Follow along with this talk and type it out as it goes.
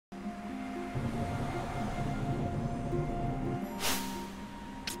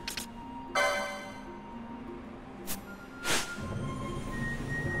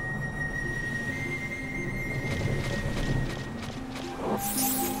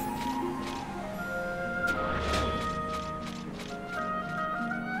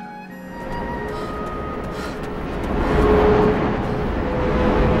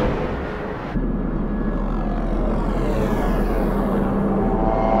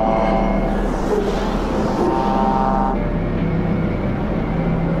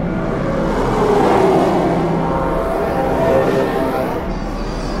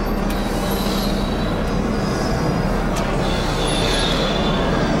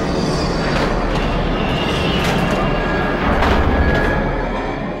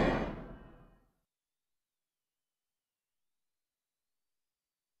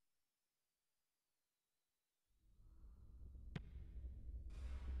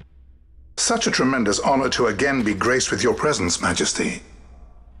such a tremendous honor to again be graced with your presence, Majesty.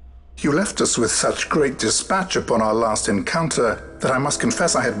 You left us with such great dispatch upon our last encounter that I must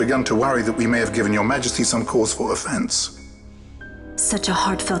confess I had begun to worry that we may have given your Majesty some cause for offense. Such a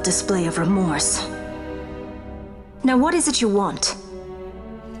heartfelt display of remorse. Now what is it you want?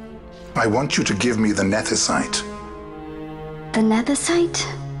 I want you to give me the Nethicite. The Nethicite?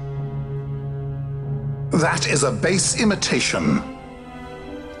 That is a base imitation.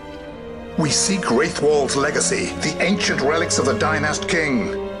 We seek Wraithwald's legacy, the ancient relics of the Dynast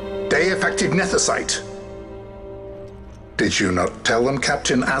King. Day-affected Nethicite. Did you not tell them,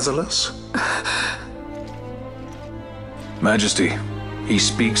 Captain Azalus? Majesty, he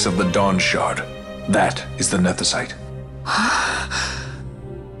speaks of the Dawn Shard. That is the Nethicite.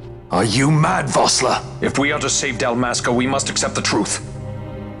 Are you mad, Vossler? If we are to save Dalmasca, we must accept the truth.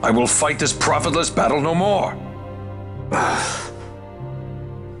 I will fight this profitless battle no more.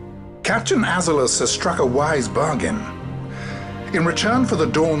 Captain Azalus has struck a wise bargain. In return for the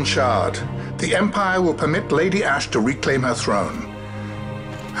Dawn Shard, the Empire will permit Lady Ash to reclaim her throne,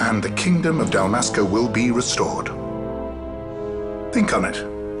 and the Kingdom of Dalmasca will be restored. Think on it.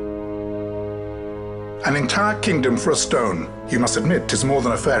 An entire kingdom for a stone. You must admit, 'tis more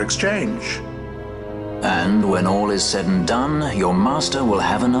than a fair exchange. And when all is said and done, your master will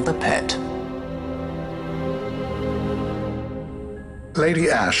have another pet. Lady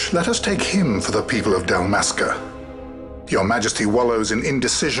Ash, let us take him for the people of Dalmasca. Your Majesty wallows in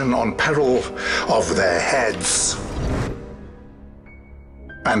indecision on peril of their heads.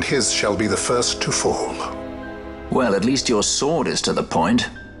 And his shall be the first to fall. Well, at least your sword is to the point.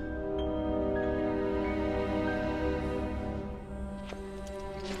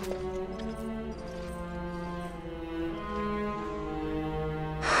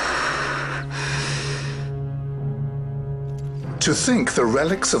 To think the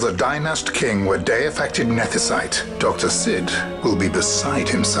relics of the Dynast King were day-affected Nethicite, Dr. Sid will be beside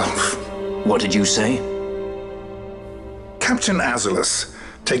himself. What did you say? Captain Azalus,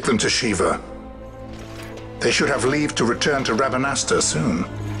 take them to Shiva. They should have leave to return to Rabanastre soon.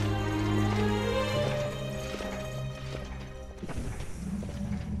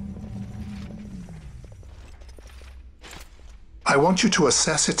 I want you to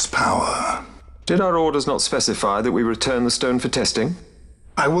assess its power. Did our orders not specify that we return the stone for testing?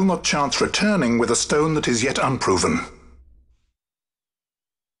 I will not chance returning with a stone that is yet unproven.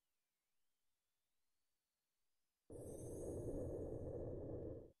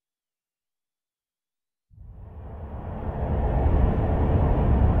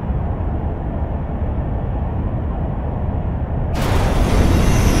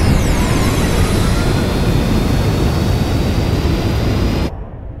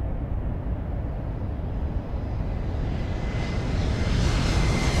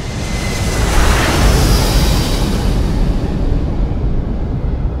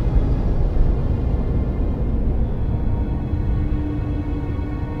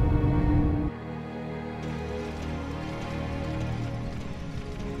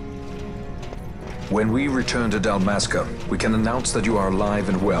 When we return to Dalmasca, we can announce that you are alive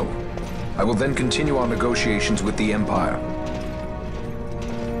and well. I will then continue our negotiations with the Empire.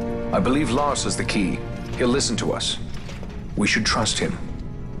 I believe Lars has the key. He'll listen to us. We should trust him.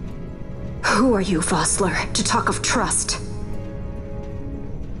 Who are you, Vossler, to talk of trust?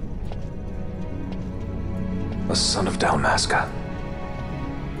 A son of Dalmasca.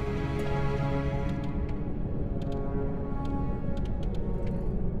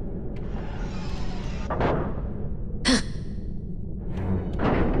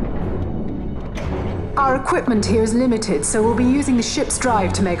 Our equipment here is limited, so we'll be using the ship's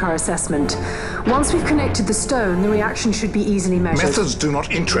drive to make our assessment. Once we've connected the stone, the reaction should be easily measured. Methods do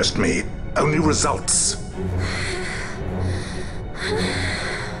not interest me, only results.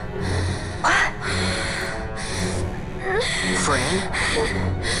 Friend?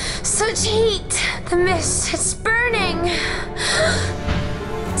 Such heat! The mist, it's burning!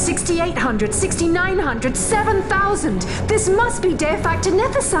 6,800, 6,900, 7,000! This must be day-affected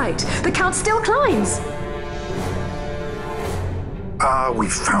Nethicite! The count still climbs! Ah, we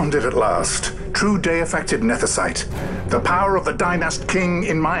found it at last. True day-affected Nethicite. The power of the Dynast King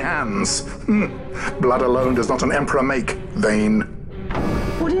in my hands. Blood alone does not an emperor make, vain.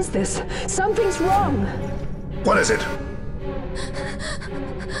 What is this? Something's wrong! What is it?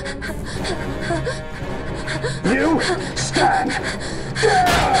 You stand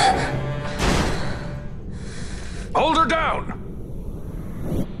down! Hold her down!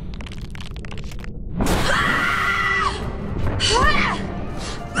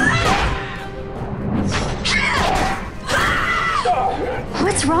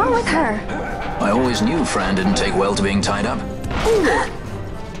 What's wrong with her? I always knew Fran didn't take well to being tied up.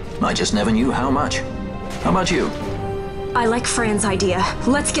 I just never knew how much. How about you? I like Fran's idea.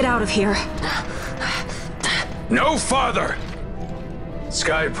 Let's get out of here. No farther!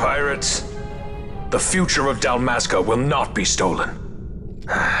 Sky Pirates, the future of Dalmasca will not be stolen.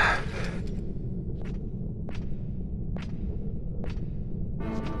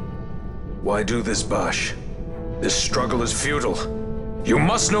 Why do this, Bash? This struggle is futile. You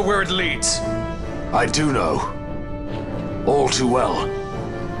must know where it leads. I do know. All too well.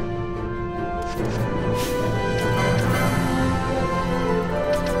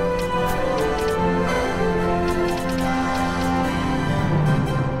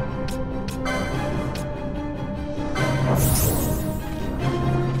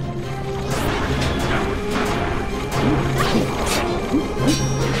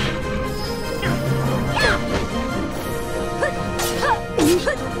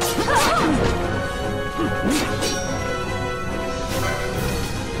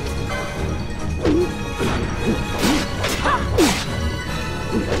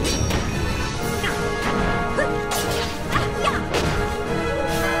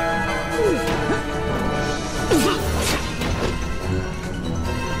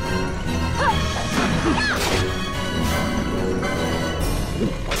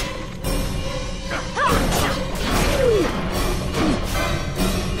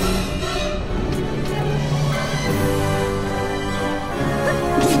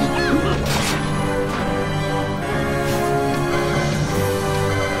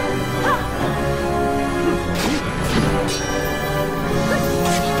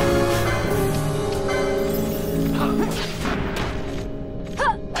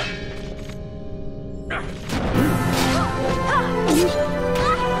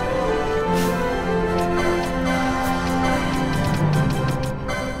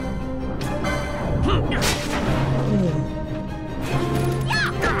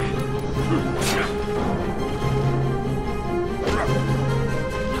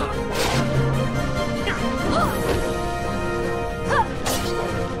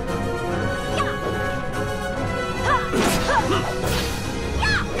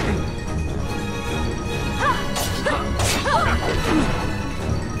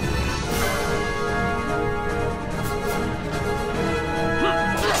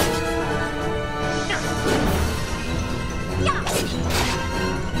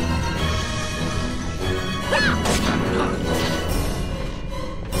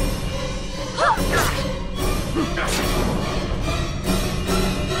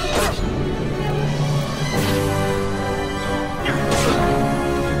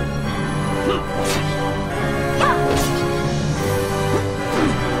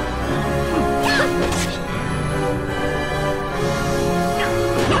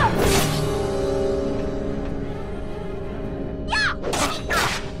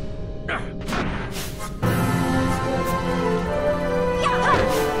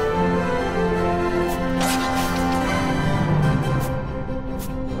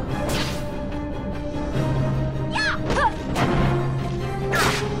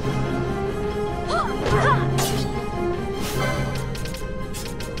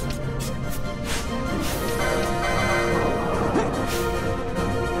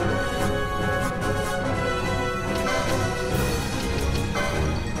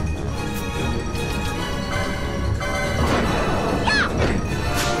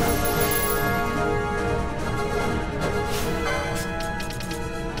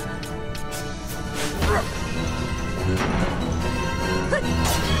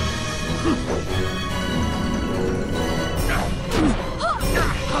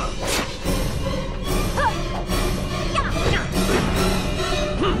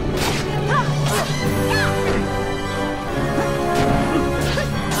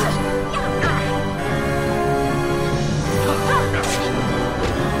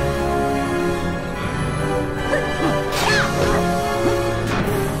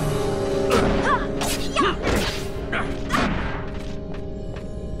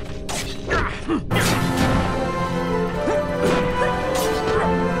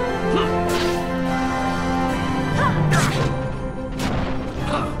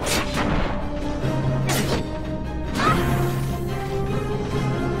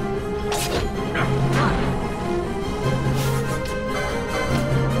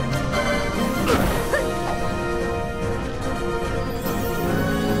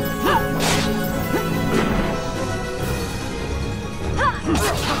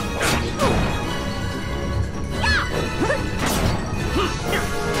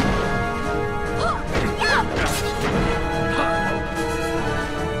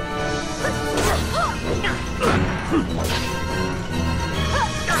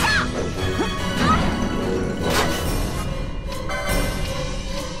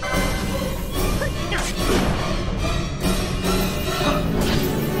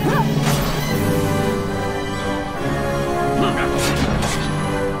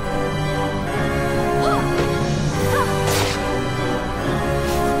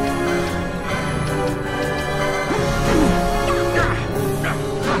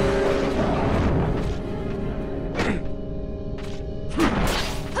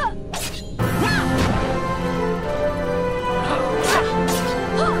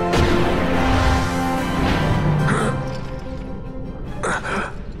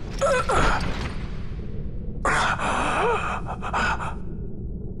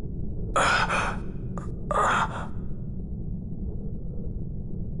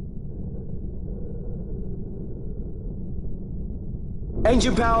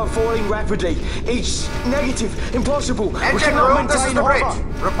 Engine power falling rapidly. It's negative. Impossible. Engine room, this is the bridge.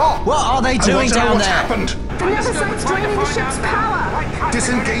 Report. What are they doing down what's there? Happened. The Neversite's draining the ship's power!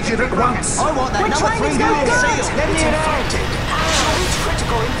 Disengage it at once. I want that number 3 unit seal. Let me out. Charge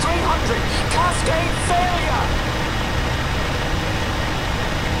critical in 300. Cascade failure.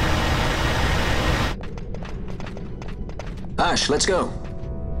 Ash, let's go.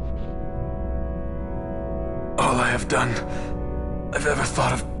 All I have done, I've ever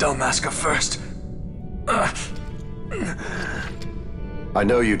thought of Dalmasca first. I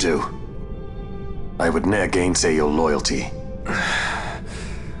know you do. I would ne'er gainsay your loyalty.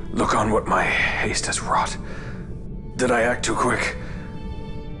 Look on what my haste has wrought. Did I act too quick?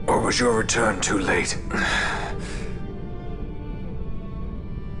 Or was your return too late?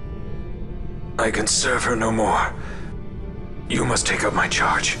 I can serve her no more. You must take up my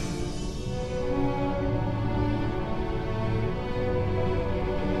charge.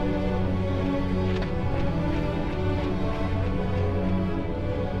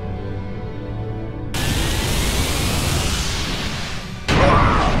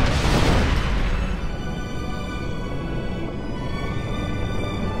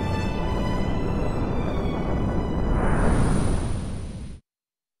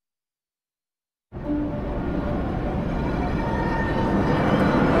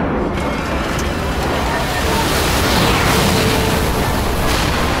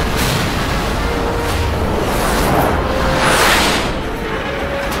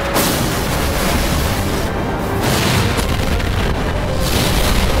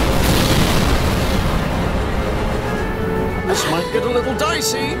 Get a little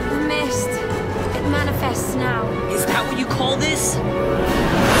dicey. The mist. It manifests now. Is that what you call this?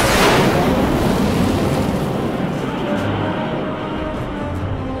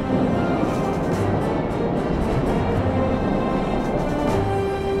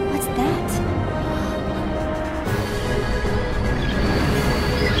 What's that?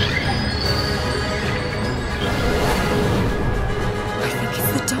 I think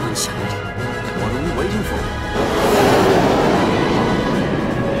it's the dawn shard. What are we waiting for?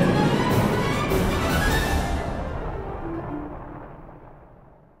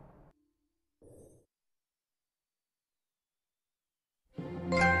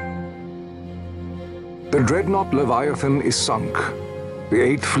 The dreadnought Leviathan is sunk. The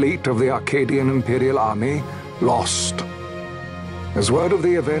 8th Fleet of the Arcadian Imperial Army lost. As word of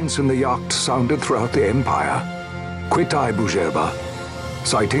the events in the yacht sounded throughout the Empire, quit I Bujerba,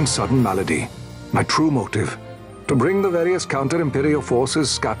 citing sudden malady. My true motive, to bring the various counter-imperial forces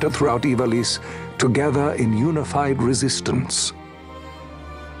scattered throughout Ivalice together in unified resistance.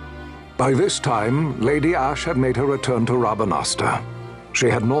 By this time, Lady Ash had made her return to Rabanastre. She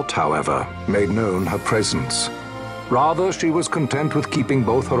had not, however, made known her presence. Rather, she was content with keeping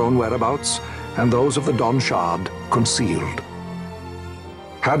both her own whereabouts and those of the Dawn Shard concealed.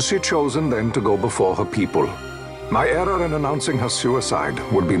 Had she chosen then to go before her people, my error in announcing her suicide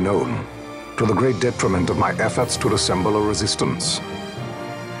would be known, to the great detriment of my efforts to assemble a resistance.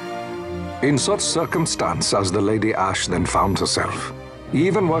 In such circumstance as the Lady Ash then found herself,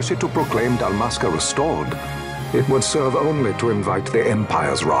 even were she to proclaim Dalmasca restored, it would serve only to invite the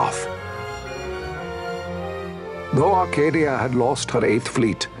Empire's wrath. Though Arcadia had lost her 8th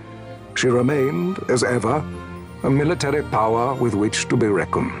Fleet, she remained, as ever, a military power with which to be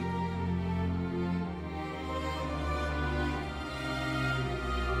reckoned.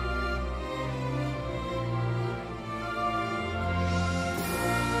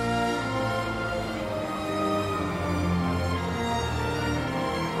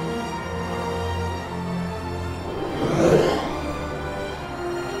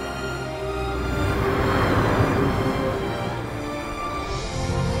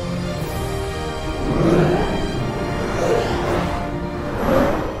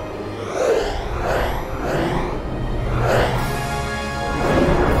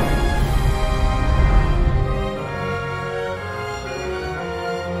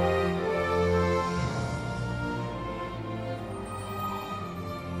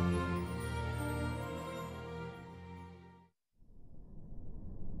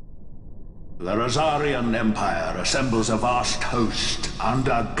 The Rosarian Empire assembles a vast host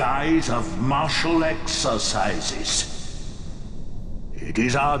under guise of martial exercises. It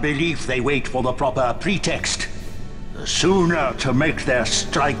is our belief they wait for the proper pretext, the sooner to make their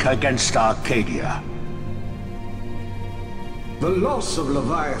strike against Arcadia. The loss of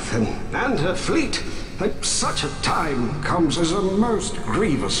Leviathan and her fleet at such a time comes as a most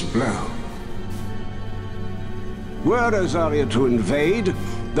grievous blow. Were Rosaria to invade,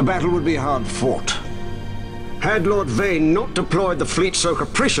 the battle would be hard fought. Had Lord Vane not deployed the fleet so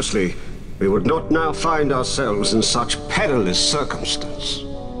capriciously, we would not now find ourselves in such perilous circumstance.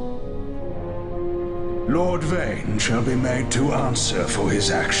 Lord Vane shall be made to answer for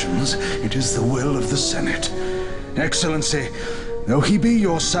his actions. It is the will of the Senate. Excellency, though he be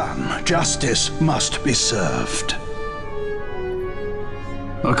your son, justice must be served.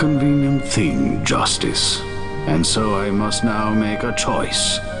 A convenient thing, justice. And so I must now make a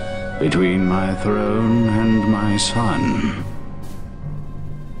choice between my throne and my son.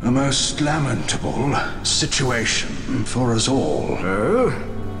 A most lamentable situation for us all. Oh?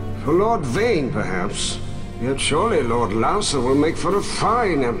 For Lord Vane, perhaps. Yet surely Lord Lausser will make for a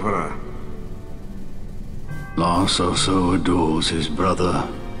fine emperor. Lausser so adores his brother,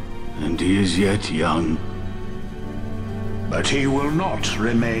 and he is yet young. But he will not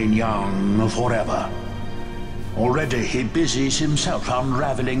remain young forever. Already he busies himself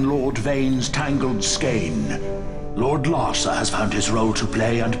unraveling Lord Vane's tangled skein. Lord Lausser has found his role to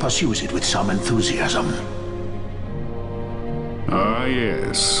play and pursues it with some enthusiasm. Ah,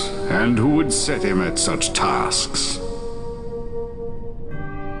 yes. And who would set him at such tasks?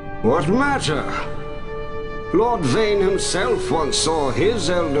 What matter? Lord Vane himself once saw his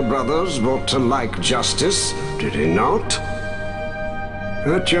elder brothers brought to like justice, did he not?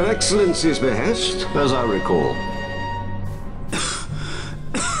 At your Excellency's behest, as I recall.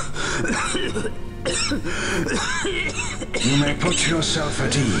 You may put yourself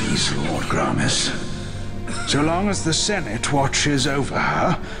at ease, Lord Gramis. So long as the Senate watches over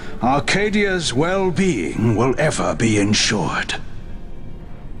her, Arcadia's well-being will ever be ensured.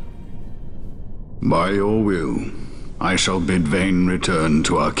 By your will, I shall bid Vane return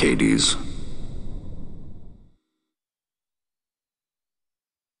to Arcades.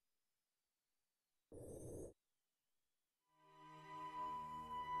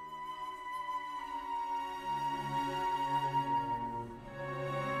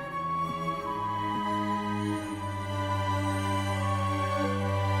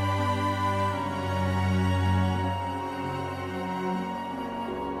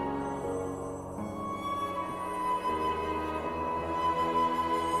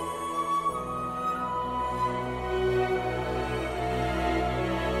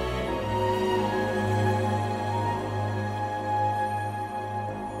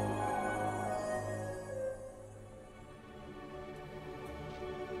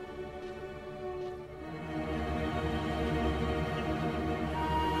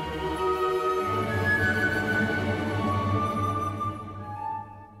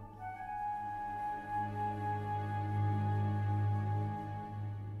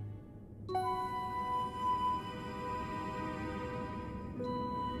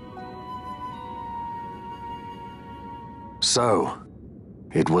 So,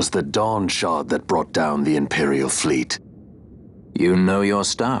 it was the Dawn Shard that brought down the Imperial fleet. You know your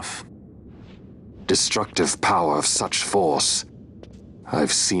stuff. Destructive power of such force.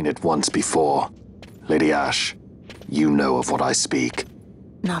 I've seen it once before. Lady Ash, you know of what I speak.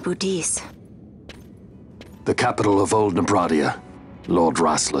 Nabudis. The capital of Old Nebradia, Lord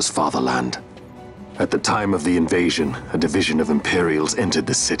Rassler's fatherland. At the time of the invasion, a division of Imperials entered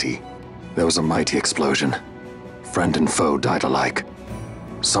the city. There was a mighty explosion. Friend and foe died alike.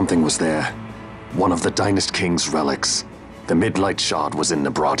 Something was there. One of the Dynast King's relics. The Midlight Shard was in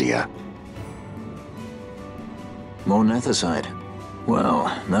Nebradia. More Nethicite.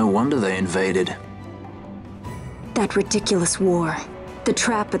 Well, no wonder they invaded. That ridiculous war. The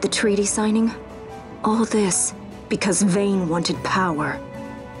trap at the treaty signing. All this because Vane wanted power.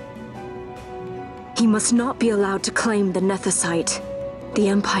 He must not be allowed to claim the Nethicite. The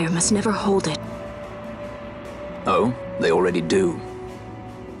Empire must never hold it. Oh, they already do.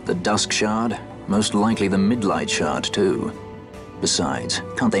 The Dusk Shard, most likely the Midlight Shard too. Besides,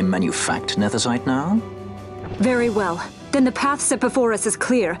 can't they manufacture Nethicite now? Very well. Then the path set before us is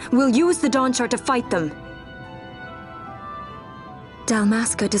clear. We'll use the Dawn Shard to fight them.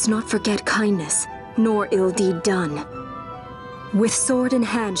 Dalmasca does not forget kindness, nor ill deed done. With sword in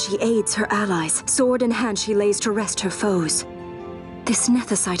hand, she aids her allies. Sword in hand, she lays to rest her foes. This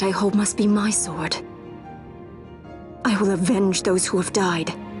Nethicite I hold must be my sword. I will avenge those who have died,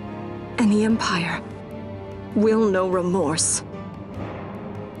 and the Empire will know remorse.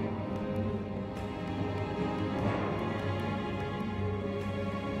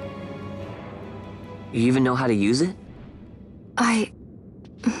 You even know how to use it?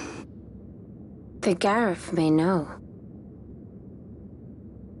 The Garif may know.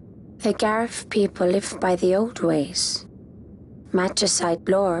 The Garif people live by the old ways. Magicite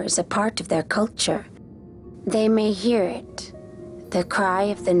lore is a part of their culture. They may hear it, the cry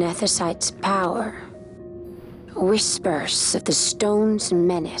of the Nethicite's power. Whispers of the stone's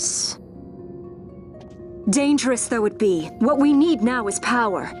menace. Dangerous though it be, what we need now is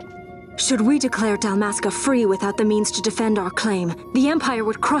power. Should we declare Dalmasca free without the means to defend our claim, the Empire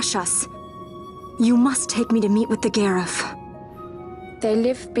would crush us. You must take me to meet with the Gareth. They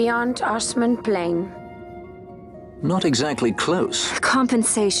live beyond Osman Plain. Not exactly close.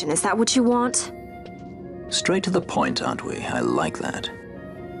 Compensation, is that what you want? Straight to the point, aren't we? I like that.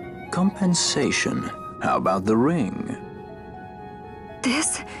 Compensation. How about the ring?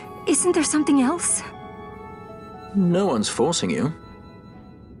 This? Isn't there something else? No one's forcing you.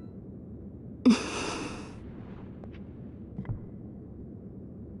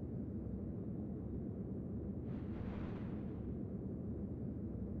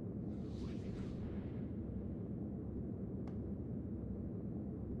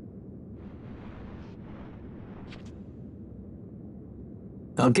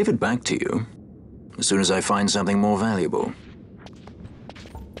 I'll give it back to you as soon as I find something more valuable.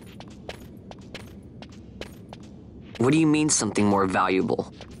 What do you mean, something more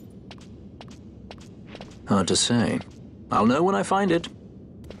valuable? Hard to say. I'll know when I find it.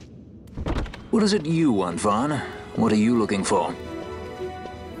 What is it you want, Vaughn? What are you looking for?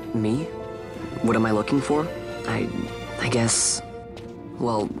 Me? What am I looking for? I guess...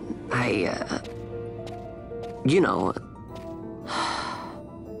 Well, you know...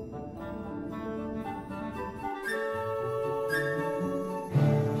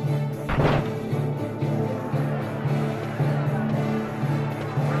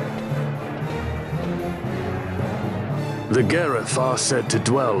 The Gareth are said to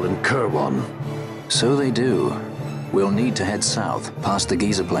dwell in Kirwan. So they do. We'll need to head south, past the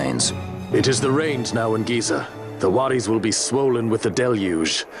Giza Plains. It is the rains now in Giza. The wadis will be swollen with the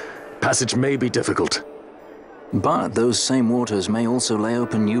deluge. Passage may be difficult. But those same waters may also lay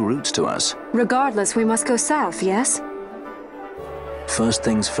open new routes to us. Regardless, we must go south, yes? First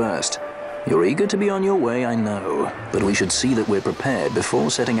things first. You're eager to be on your way, I know. But we should see that we're prepared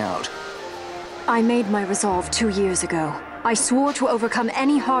before setting out. I made my resolve 2 years ago. I swore to overcome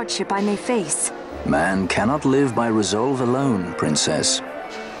any hardship I may face. Man cannot live by resolve alone, Princess.